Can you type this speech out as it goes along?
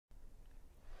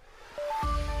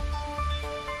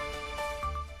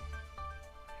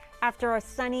After a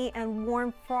sunny and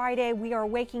warm Friday, we are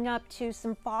waking up to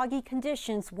some foggy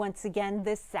conditions once again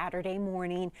this Saturday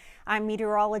morning. I'm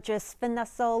meteorologist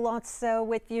Vanessa Alonso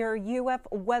with your UF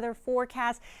weather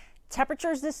forecast.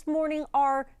 Temperatures this morning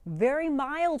are very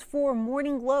mild for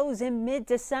morning lows in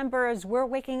mid-December as we're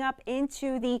waking up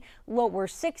into the lower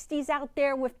 60s out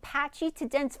there with patchy to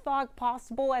dense fog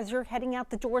possible as you're heading out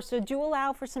the door. So do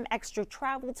allow for some extra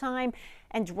travel time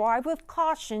and drive with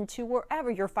caution to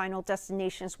wherever your final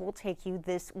destinations will take you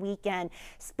this weekend.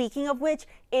 Speaking of which,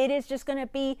 it is just going to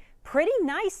be pretty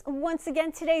nice once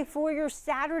again today for your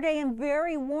Saturday and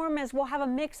very warm as we'll have a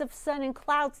mix of sun and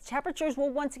clouds. Temperatures will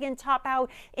once again top out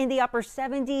in the upper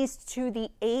 70s to the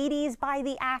 80s by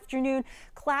the afternoon.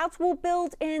 Clouds will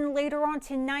build in later on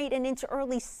tonight and into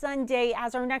early Sunday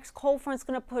as our next cold front is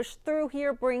going to push through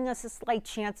here, bringing us a slight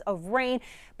chance of rain.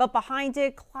 But behind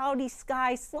it, cloudy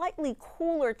skies, slightly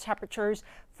cooler temperatures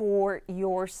for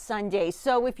your Sunday.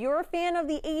 So if you're a fan of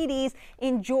the 80s,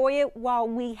 enjoy it while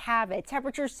we have it.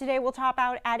 Temperatures today will top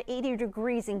out at 80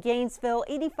 degrees in Gainesville,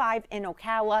 85 in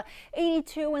Ocala,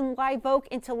 82 in Live Oak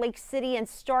into Lake City and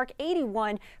Stark,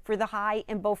 81 for the high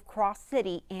in both Cross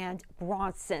City and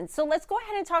Bronson. So let's go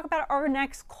ahead and talk about our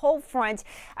next cold front.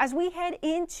 As we head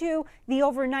into the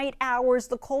overnight hours,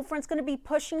 the cold front's going to be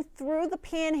pushing through the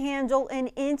Panhandle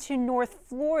and into North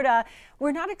Florida.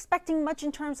 We're not expecting much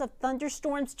in terms of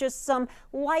thunderstorms, just some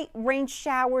light rain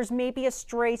showers, maybe a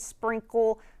stray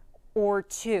sprinkle or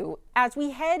two. As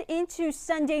we head into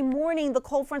Sunday morning, the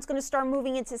cold front's going to start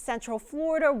moving into central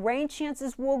Florida. Rain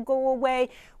chances will go away.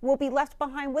 We'll be left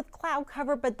behind with cloud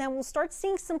cover, but then we'll start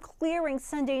seeing some clearing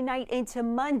Sunday night into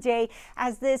Monday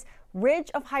as this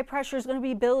ridge of high pressure is going to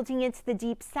be building into the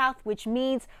deep south, which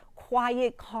means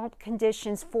quiet, calm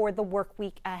conditions for the work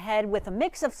week ahead with a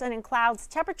mix of sun and clouds.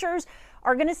 Temperatures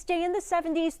are going to stay in the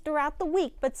 70s throughout the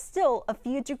week, but still a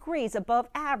few degrees above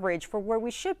average for where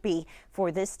we should be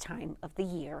for this time of the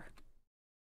year.